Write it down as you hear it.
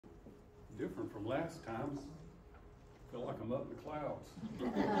different from last time. I feel like I'm up in the clouds.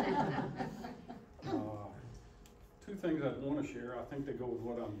 Two things I want to share. I think they go with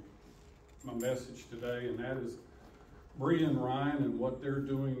my message today, and that is Bree and Ryan and what they're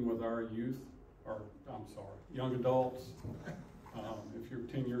doing with our youth, or I'm sorry, young adults. If you're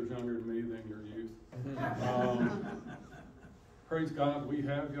 10 years younger than me, then you're youth. Praise God, we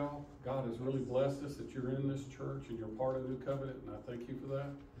have y'all. God has really blessed us that you're in this church and you're part of New Covenant, and I thank you for that.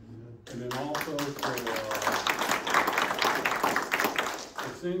 And then also for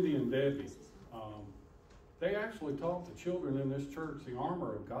Cindy and Debbie. They actually taught the children in this church the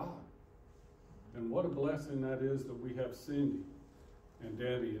armor of God. And what a blessing that is that we have Cindy and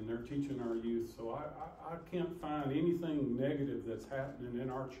Debbie, and they're teaching our youth. So I can't find anything negative that's happening in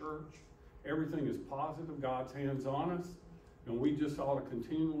our church. Everything is positive. God's hands on us. And we just ought to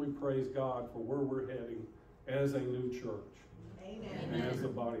continually praise God for where we're heading as a new church. Amen. And as the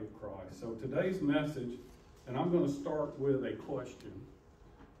body of Christ. So today's message, and I'm going to start with a question.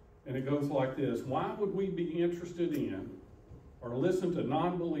 And it goes like this. Why would we be interested in or listen to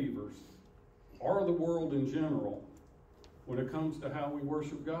non-believers or the world in general when it comes to how we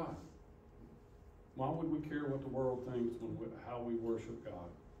worship God? Why would we care what the world thinks how we worship God?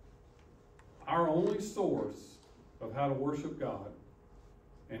 Our only source of how to worship God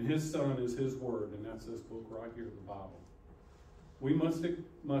and His Son is His Word, and that's this book right here, the Bible. We must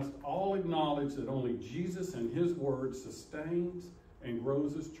all acknowledge that only Jesus and His Word sustains and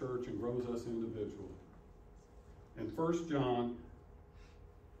grows His church and grows us individually. In 1 John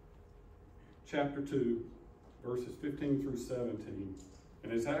chapter 2, verses 15 through 17,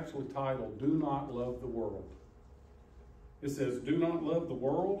 and it's actually titled, Do Not Love the World. It says, Do not love the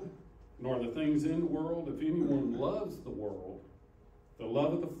world, nor the things in the world. If anyone loves the world, the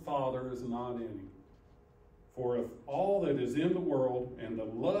love of the Father is not in him. For if all that is in the world, and the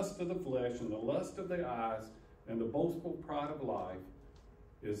lust of the flesh, and the lust of the eyes, and the boastful pride of life,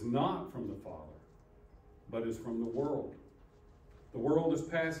 is not from the Father, but is from the world. The world is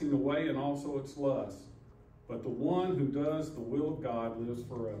passing away, and also its lusts, but the one who does the will of God lives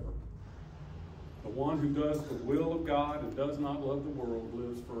forever. The one who does the will of God and does not love the world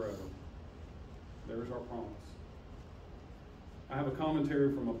lives forever. There's our promise. I have a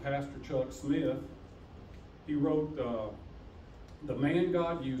commentary from a pastor, Chuck Smith. He wrote, The Man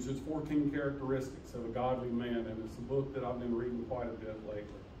God Uses, 14 Characteristics of a Godly Man, and it's a book that I've been reading quite a bit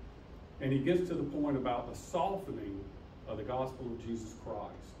lately. And he gets to the point about the softening of the gospel of Jesus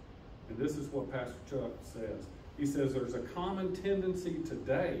Christ. And this is what Pastor Chuck says. He says there's a common tendency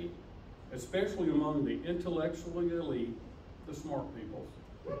today, especially among the intellectually elite, the smart people,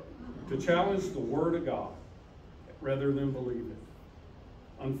 to challenge the Word of God rather than believe it.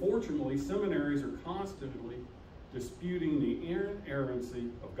 Unfortunately, seminaries are constantly disputing the inerrancy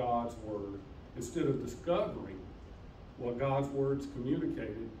of God's Word instead of discovering what God's Word's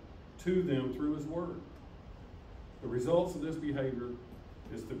communicated to them through His Word. The results of this behavior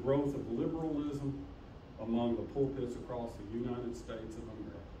is the growth of liberalism among the pulpits across the United States of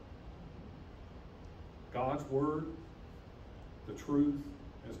America. God's Word, the truth,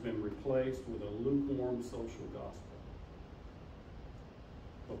 has been replaced with a lukewarm social gospel.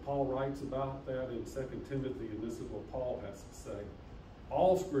 But Paul writes about that in 2 Timothy, and this is what Paul has to say.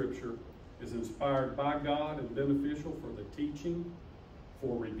 All Scripture is inspired by God and beneficial for the teaching,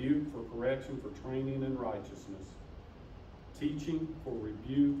 for rebuke, for correction, for training in righteousness. Teaching, for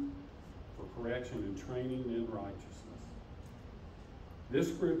rebuke, for correction, and training in righteousness. This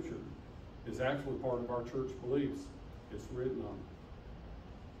Scripture is actually part of our church beliefs. It's written on it.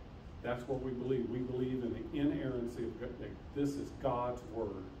 That's what we believe. We believe in the inerrancy of God. This is God's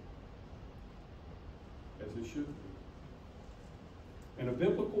Word, as it should be. And a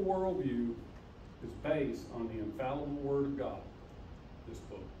biblical worldview is based on the infallible Word of God, this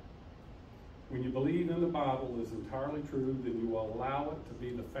book. When you believe in the Bible is entirely true, then you will allow it to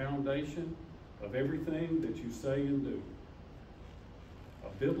be the foundation of everything that you say and do. A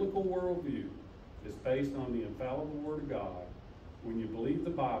biblical worldview is based on the infallible Word of God. When you believe the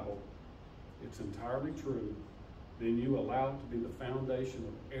Bible, it's entirely true, then you allow it to be the foundation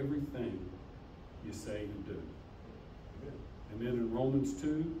of everything you say and do. And then in Romans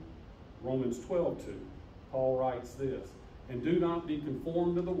 12:2, Paul writes this, And do not be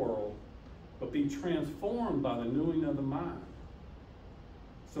conformed to the world, but be transformed by the renewing of the mind,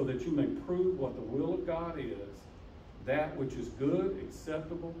 so that you may prove what the will of God is, that which is good,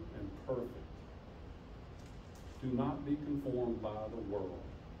 acceptable, and perfect. Do not be conformed by the world.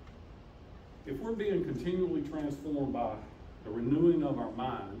 If we're being continually transformed by the renewing of our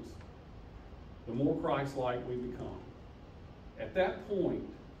minds, the more Christ-like we become. At that point,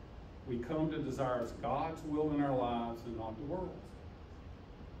 we come to desire God's will in our lives and not the world's.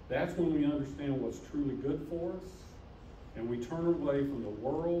 That's when we understand what's truly good for us, and we turn away from the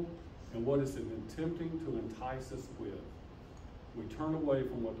world and what it's attempting to entice us with. We turn away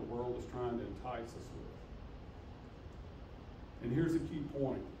from what the world is trying to entice us with. And here's a key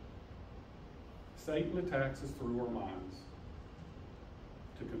point. Satan attacks us through our minds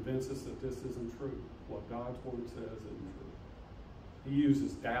to convince us that this isn't true. What God's word says isn't true. He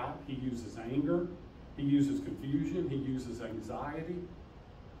uses doubt. He uses anger. He uses confusion. He uses anxiety.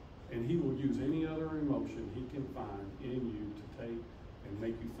 And he will use any other emotion he can find in you to take and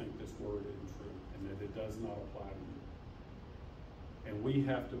make you think this word isn't true and that it does not apply to you. And we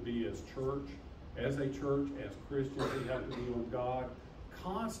have to be as a church, as Christians, we have to be on God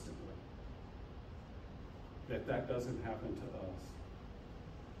constantly that doesn't happen to us.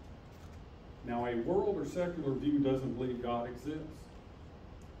 Now, a world or secular view doesn't believe God exists.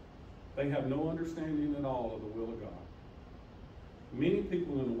 They have no understanding at all of the will of God. Many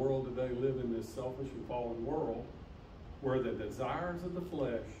people in the world today live in this selfish and fallen world where the desires of the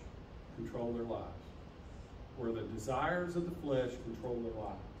flesh control their lives. Where the desires of the flesh control their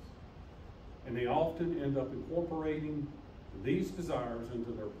lives. And they often end up incorporating these desires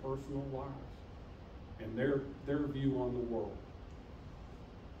into their personal lives and their view on the world.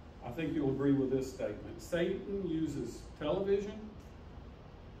 I think you'll agree with this statement. Satan uses television,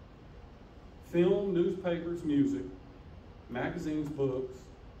 film, newspapers, music, magazines, books,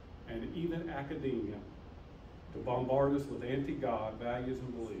 and even academia to bombard us with anti-God values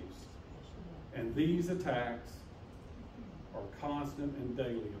and beliefs. And these attacks are constant and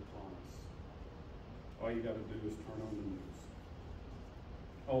daily upon us. All you got to do is turn on the news.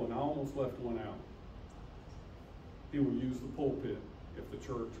 Oh, and I almost left one out. He will use the pulpit if the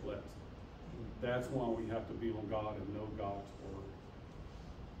church lets him. That's why we have to be on God and know God's word.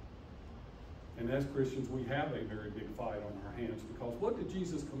 And as Christians, we have a very big fight on our hands because what did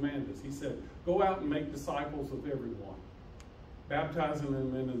Jesus command us? He said, go out and make disciples of everyone, baptizing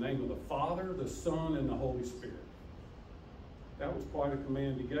them in the name of the Father, the Son, and the Holy Spirit. That was quite a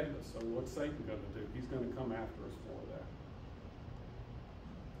command he gave us. So what's Satan going to do? He's going to come after us for that.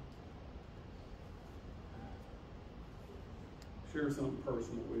 Share something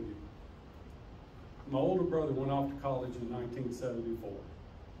personal with you. My older brother went off to college in 1974.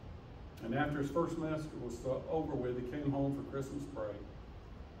 And after his first semester was over with, he came home for Christmas break.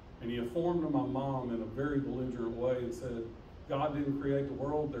 And he informed my mom in a very belligerent way and said, God didn't create the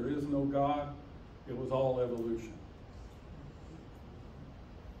world. There is no God. It was all evolution.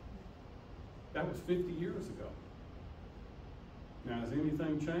 That was 50 years ago. Now, has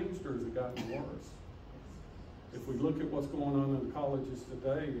anything changed or has it gotten worse? If we look at what's going on in the colleges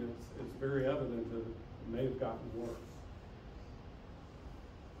today, it's very evident that it may have gotten worse.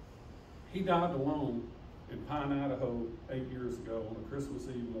 He died alone in Pine, Idaho 8 years ago on a Christmas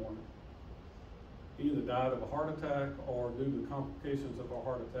Eve morning. He either died of a heart attack or due to complications of a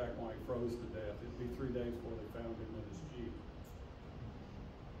heart attack when he froze to death. It'd be 3 days before they found him in his Jeep.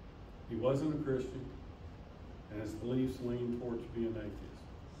 He wasn't a Christian, and his beliefs leaned towards being an atheist.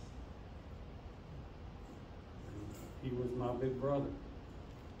 He was my big brother.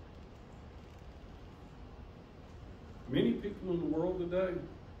 Many people in the world today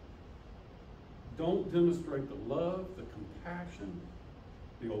don't demonstrate the love, the compassion,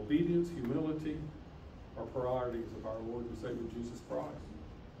 the obedience, humility, or priorities of our Lord and Savior Jesus Christ.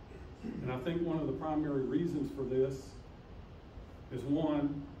 And I think one of the primary reasons for this is,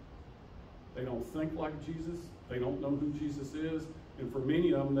 one, they don't think like Jesus. They don't know who Jesus is. And for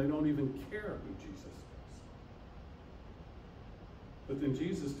many of them, they don't even care who Jesus is. But then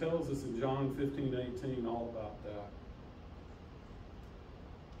Jesus tells us in John 15:18 all about that.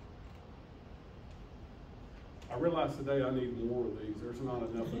 I realize today I need more of these. There's not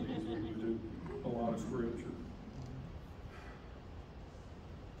enough of these when you do a lot of scripture.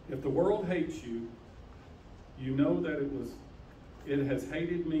 If the world hates you, you know that it has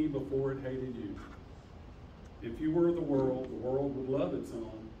hated me before it hated you. If you were the world would love its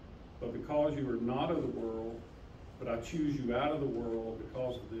own. But because you are not of the world, but I choose you out of the world,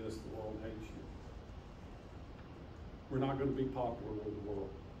 because of this, the world hates you. We're not going to be popular with the world.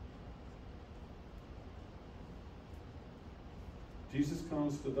 Jesus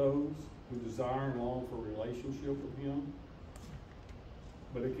comes to those who desire and long for a relationship with him,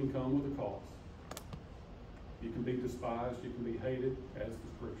 but it can come with a cost. You can be despised, you can be hated, as the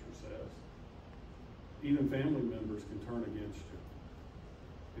scripture says. Even family members can turn against you.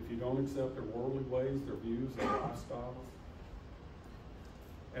 If you don't accept their worldly ways, their views, their lifestyles.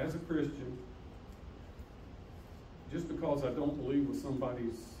 As a Christian, just because I don't believe with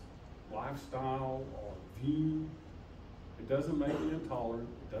somebody's lifestyle or view. It doesn't make me intolerant.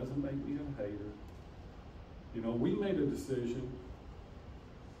 It doesn't make me a hater. You know, we made a decision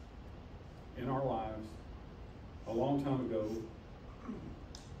in our lives a long time ago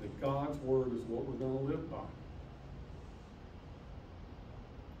that God's word is what we're going to live by.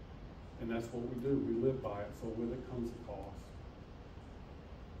 And that's what we do. We live by it, so with it comes a cost.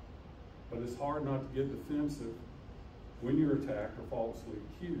 But it's hard not to get defensive when you're attacked or falsely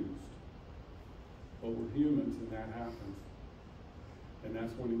accused. But we're humans and that happens. And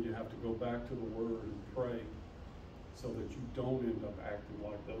that's when you have to go back to the word and pray so that you don't end up acting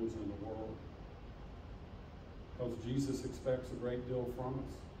like those in the world. Because Jesus expects a great deal from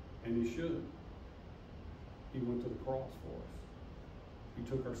us, and he should. He went to the cross for us. He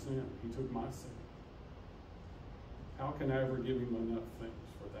took our sin. He took my sin. How can I ever give him enough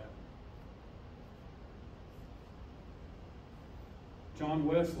things for that? John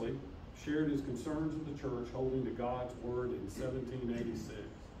Wesley shared his concerns with the church holding to God's word in 1786.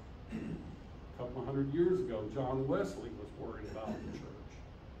 A couple hundred years ago, John Wesley was worried about the church.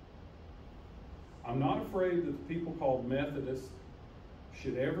 I'm not afraid that the people called Methodists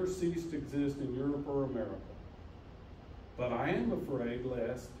should ever cease to exist in Europe or America. But I am afraid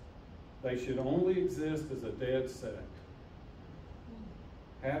lest they should only exist as a dead sect,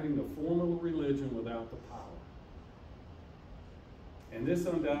 having the form of a religion without the power. And this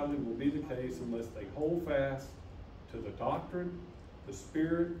undoubtedly will be the case unless they hold fast to the doctrine, the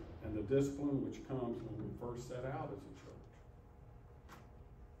spirit, and the discipline which comes when we first set out as a church.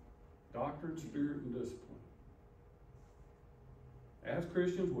 Doctrine, spirit, and discipline. As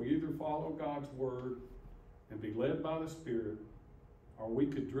Christians, we either follow God's word and be led by the Spirit, or we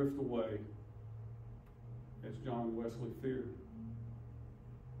could drift away, as John Wesley feared.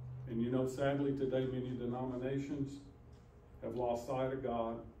 And you know, sadly today, many denominations have lost sight of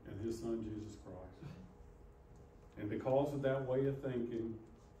God and his Son, Jesus Christ. And because of that way of thinking,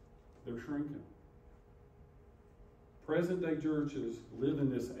 they're shrinking. Present-day churches live in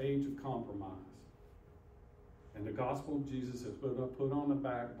this age of compromise. And the gospel of Jesus has been put on the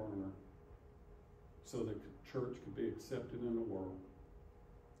back burner so the church can be accepted in the world.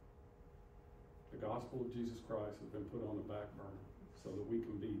 The gospel of Jesus Christ has been put on the back burner so that we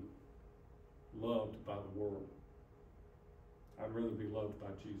can be loved by the world. I'd rather be loved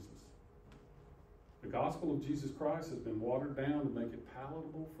by Jesus. The gospel of Jesus Christ has been watered down to make it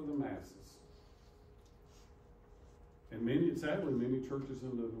palatable for the masses. And sadly, many churches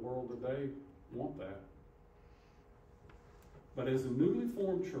in the world today want that. But as a newly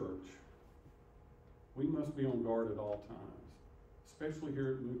formed church, we must be on guard at all times, especially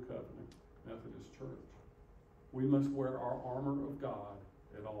here at New Covenant Methodist Church. We must wear our armor of God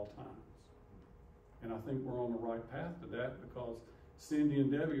at all times. And I think we're on the right path to that because Cindy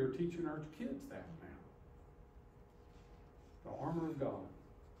and Debbie are teaching our kids that now. The armor of God.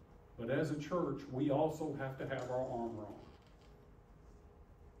 But as a church, we also have to have our armor on.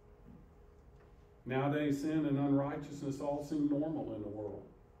 Nowadays, sin and unrighteousness all seem normal in the world.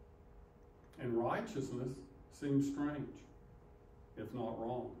 And righteousness seems strange, if not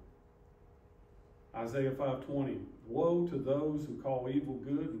wrong. Isaiah 5:20, woe to those who call evil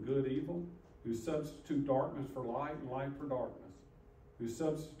good and good evil, who substitute darkness for light and light for darkness, who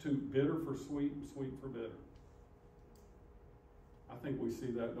substitute bitter for sweet and sweet for bitter. I think we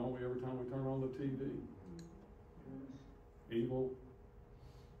see that, don't we, every time we turn on the TV?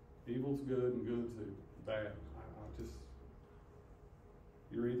 Evil's good and good's bad.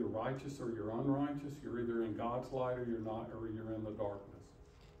 You're either righteous or you're unrighteous. You're either in God's light or you're not, or you're in the darkness.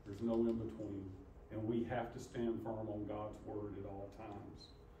 There's no in between. And we have to stand firm on God's word at all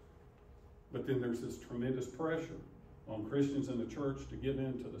times. But then there's this tremendous pressure on Christians in the church to give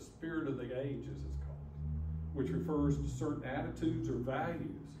in to the spirit of the age, as it's called, which refers to certain attitudes or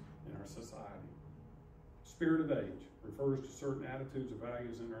values in our society. Spirit of age refers to certain attitudes or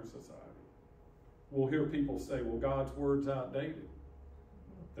values in our society. We'll hear people say, well, God's word's outdated.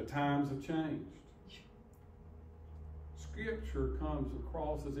 The times have changed. Scripture comes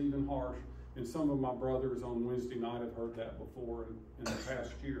across as even harsh, and some of my brothers on Wednesday night have heard that before in the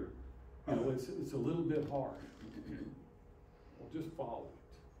past year. You know, it's a little bit harsh. Well, just follow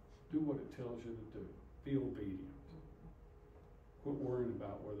it. Do what it tells you to do. Be obedient. Quit worrying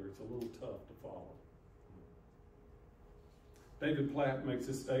about whether it's a little tough to follow. David Platt makes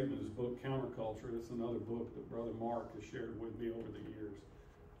this statement in his book, Counterculture. It's another book that Brother Mark has shared with me over the years.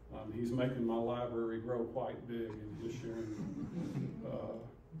 He's making my library grow quite big and just sharing.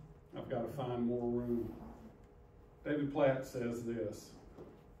 I've got to find more room. David Platt says this,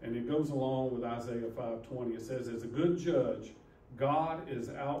 and it goes along with Isaiah 5:20. It says, as a good judge God is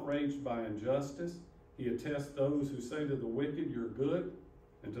outraged by injustice. He attests those who say to the wicked, you're good,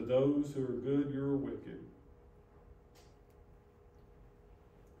 and to those who are good, you're wicked.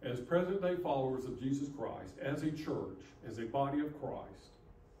 As present-day followers of Jesus Christ, as a church, as a body of Christ,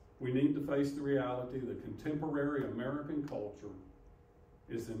 we need to face the reality that contemporary American culture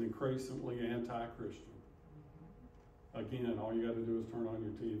is an increasingly anti-Christian. Again, all you got to do is turn on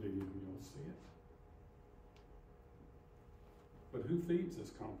your TV and you'll see it. But who feeds this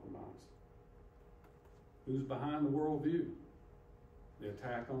compromise? Who's behind the worldview? The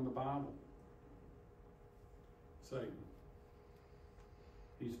attack on the Bible? Satan.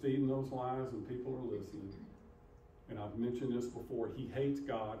 He's feeding those lies and people are listening. And I've mentioned this before. He hates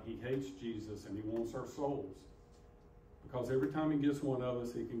God, he hates Jesus, and he wants our souls. Because every time he gets one of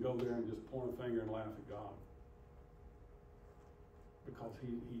us, he can go there and just point a finger and laugh at God. Because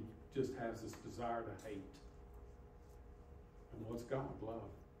he just has this desire to hate. And what's God?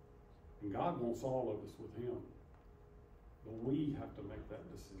 Love. And God wants all of us with him. But we have to make that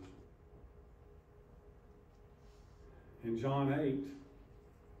decision. In John 8,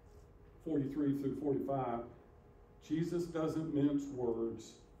 43 through 45, Jesus doesn't mince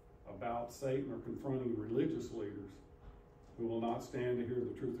words about Satan or confronting religious leaders who will not stand to hear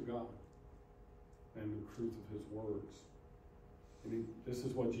the truth of God and the truth of his words. And this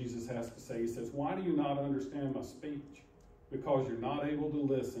is what Jesus has to say. He says, why do you not understand my speech? Because you're not able to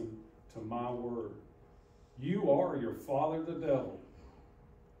listen to my word. You are your father the devil,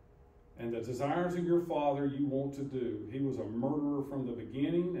 and the desires of your father you want to do. He was a murderer from the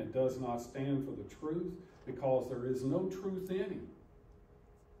beginning and does not stand for the truth, because there is no truth in him.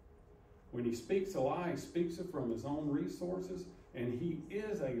 When he speaks a lie, he speaks it from his own resources, and he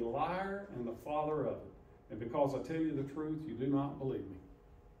is a liar and the father of it. And because I tell you the truth, you do not believe me.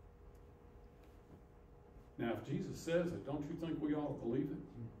 Now, if Jesus says it, don't you think we ought to believe it?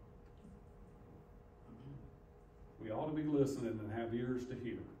 We ought to be listening and have ears to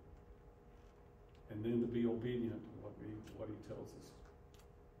hear. And then to be obedient to what he tells us.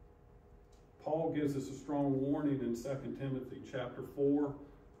 Paul gives us a strong warning in 2 Timothy chapter 4,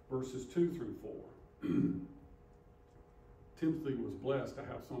 verses 2 through 4. Timothy was blessed to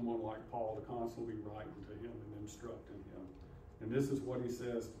have someone like Paul to constantly be writing to him and instructing him. And this is what he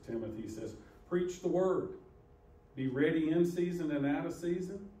says to Timothy. He says, preach the word. Be ready in season and out of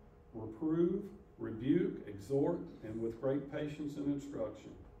season. Reprove, rebuke, exhort, and with great patience and instruction.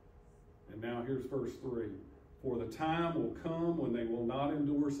 And now here's verse 3. For the time will come when they will not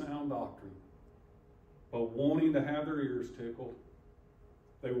endure sound doctrine, but wanting to have their ears tickled,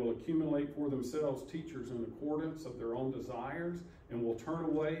 they will accumulate for themselves teachers in accordance of their own desires, and will turn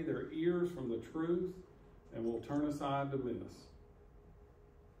away their ears from the truth, and will turn aside to myths.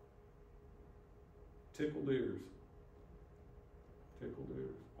 Tickled ears. Tickled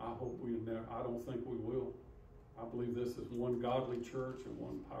ears. I don't think we will. I believe this is one godly church and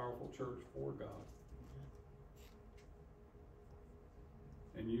one powerful church for God.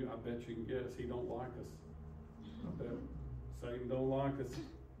 And I bet you can guess he don't like us. I bet Satan don't like us,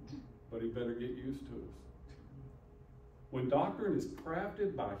 but he better get used to us. When doctrine is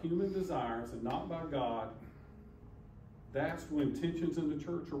crafted by human desires and not by God, that's when tensions in the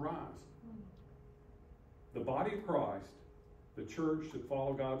church arise. The body of Christ, the church, should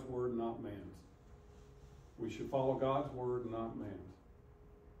follow God's word, not man's. We should follow God's word, not man's.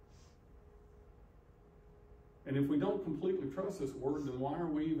 And if we don't completely trust this word, then why are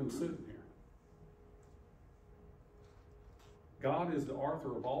we even sitting here? God is the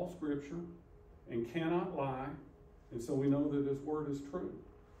author of all Scripture and cannot lie, and so we know that his word is true.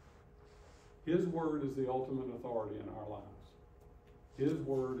 His word is the ultimate authority in our lives. His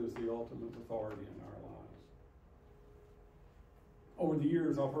word is the ultimate authority in our lives. Over the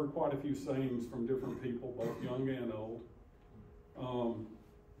years, I've heard quite a few sayings from different people, both young and old.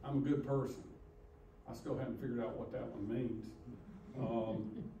 I'm a good person. I still haven't figured out what that one means.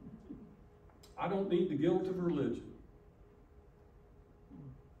 I don't need the guilt of religion.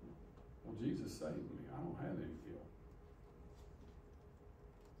 Well, Jesus saved me. I don't have any guilt.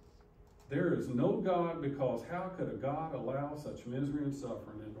 There is no God, because how could a God allow such misery and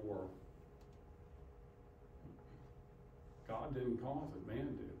suffering in the world? God didn't cause it,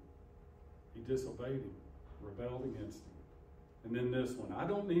 man did. He disobeyed him, rebelled against him. And then this one, I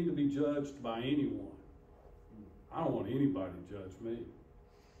don't need to be judged by anyone. I don't want anybody to judge me.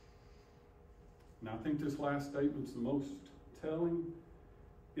 And I think this last statement's the most telling.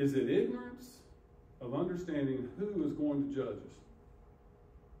 Is it ignorance of understanding who is going to judge us?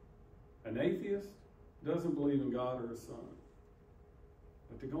 An atheist doesn't believe in God or his son.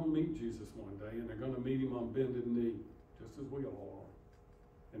 But they're going to meet Jesus one day, and they're going to meet him on bended knee just as we all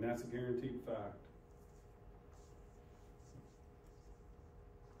are. And that's a guaranteed fact.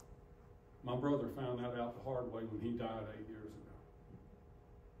 My brother found that out the hard way when he died 8 years ago.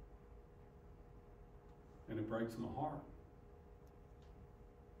 And it breaks my heart.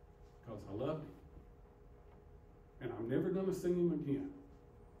 Because I loved him. And I'm never going to see him again.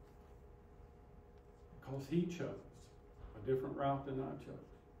 Because he chose a different route than I chose.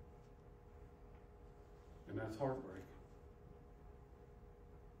 And that's heartbreaking.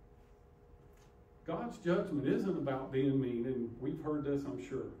 God's judgment isn't about being mean, and we've heard this, I'm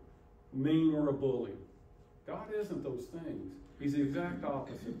sure. Mean or a bully. God isn't those things. He's the exact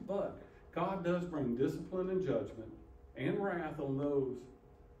opposite. But God does bring discipline and judgment and wrath on those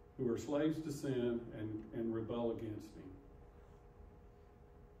who are slaves to sin and rebel against him.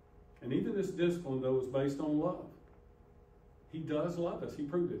 And even this discipline, though, is based on love. He does love us. He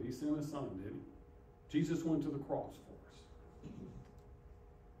proved it. He sent his son, didn't he? Jesus went to the cross for us.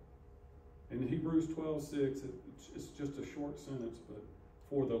 In Hebrews 12:6, it's just a short sentence, but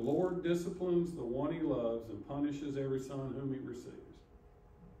for the Lord disciplines the one he loves and punishes every son whom he receives.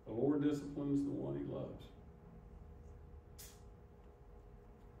 The Lord disciplines the one he loves.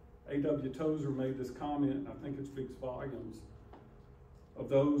 A.W. Tozer made this comment, and I think it speaks volumes of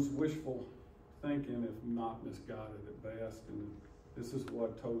those wishful thinking, if not misguided at best. And this is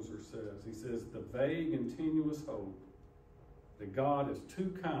what Tozer says. He says, the vague and tenuous hope that God is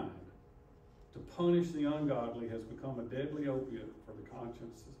too kind to punish the ungodly has become a deadly opiate for the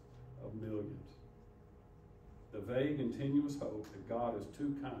consciences of millions. The vague and tenuous hope that God is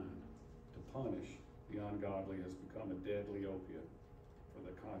too kind to punish the ungodly has become a deadly opiate for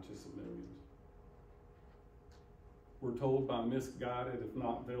the conscience of millions. We're told by misguided, if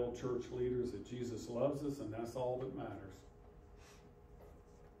not veiled church leaders that Jesus loves us and that's all that matters.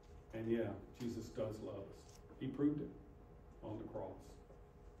 And yeah, Jesus does love us. He proved it on the cross.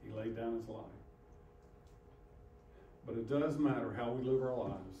 He laid down his life. But it does matter how we live our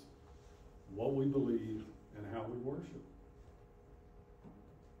lives, what we believe, and how we worship.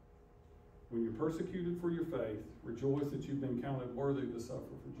 When you're persecuted for your faith, rejoice that you've been counted worthy to suffer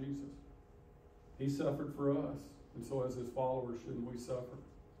for Jesus. He suffered for us, and so as his followers, shouldn't we suffer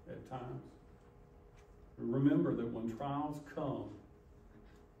at times? Remember that when trials come,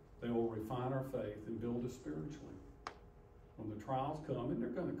 they will refine our faith and build us spiritually. When the trials come, and they're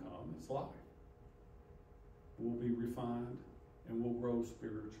going to come, it's life, we'll be refined and we'll grow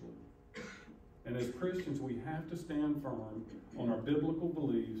spiritually. And as Christians, we have to stand firm on our biblical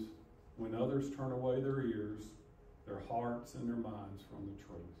beliefs when others turn away their ears, their hearts, and their minds from the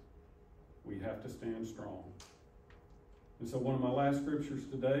truth. We have to stand strong. And so one of my last scriptures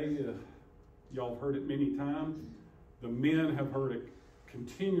today, y'all have heard it many times. The men have heard it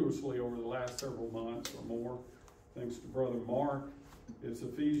continuously over the last several months or more, thanks to Brother Mark. It's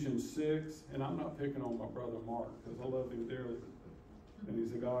Ephesians 6, and I'm not picking on my brother Mark because I love him dearly, and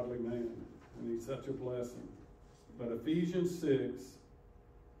he's a godly man, and he's such a blessing. But Ephesians 6,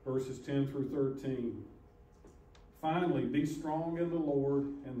 verses 10 through 13. Finally, be strong in the Lord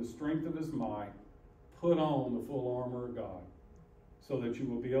and the strength of his might. Put on the full armor of God, so that you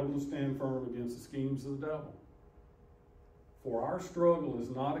will be able to stand firm against the schemes of the devil. For our struggle is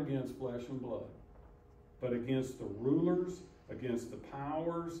not against flesh and blood, but against the rulers, against the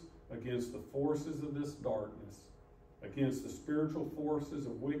powers, against the forces of this darkness, against the spiritual forces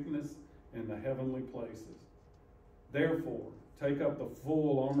of weakness in the heavenly places. Therefore, take up the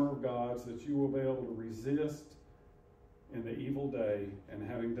full armor of God so that you will be able to resist in the evil day, and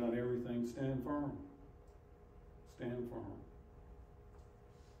having done everything, stand firm. Stand firm.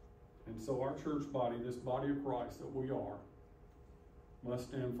 And so our church body, this body of Christ that we are, must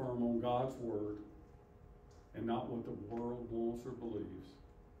stand firm on God's word and not what the world wants or believes.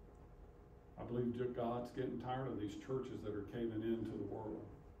 I believe God's getting tired of these churches that are caving into the world.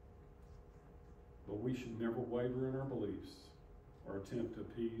 But we should never waver in our beliefs or attempt to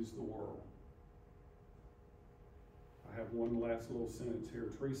appease the world. I have one last little sentence here.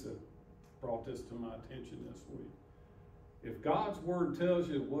 Teresa brought this to my attention this week. If God's word tells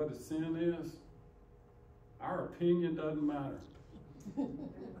you what a sin is, our opinion doesn't matter.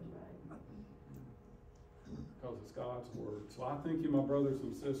 Because it's God's word. So I thank you, my brothers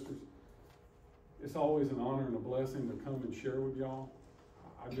and sisters. It's always an honor and a blessing to come and share with y'all.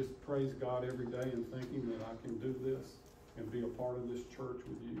 I just praise God every day in thinking that I can do this and be a part of this church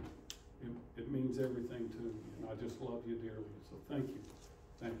with you. It means everything to me, and I just love you dearly. So thank you.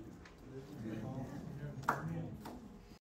 Thank you. Amen.